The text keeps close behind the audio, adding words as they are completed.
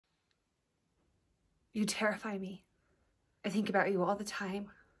You terrify me. I think about you all the time.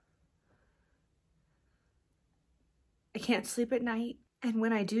 I can't sleep at night, and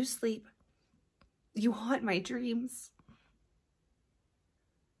when I do sleep, you haunt my dreams.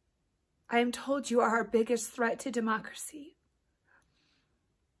 I am told you are our biggest threat to democracy.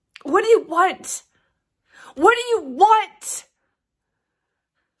 What do you want? What do you want?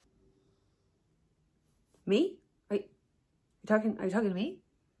 Me? Are you talking to me?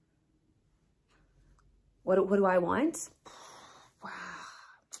 What do I want?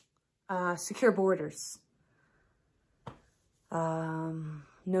 Wow. Secure borders. No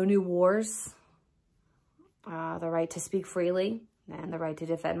new wars. The right to speak freely and the right to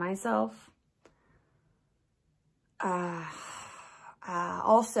defend myself.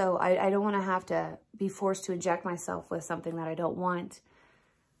 Also, I don't want to have to be forced to inject myself with something that I don't want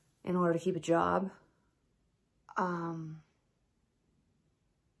in order to keep a job. I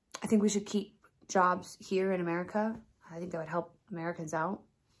think we should keep jobs here in America. I think that would help Americans out.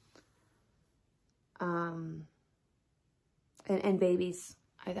 And babies.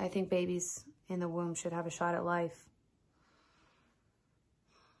 I think babies in the womb should have a shot at life.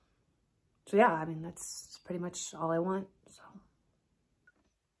 So yeah, I mean, that's pretty much all I want, so.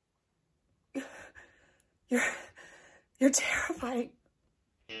 You're terrifying.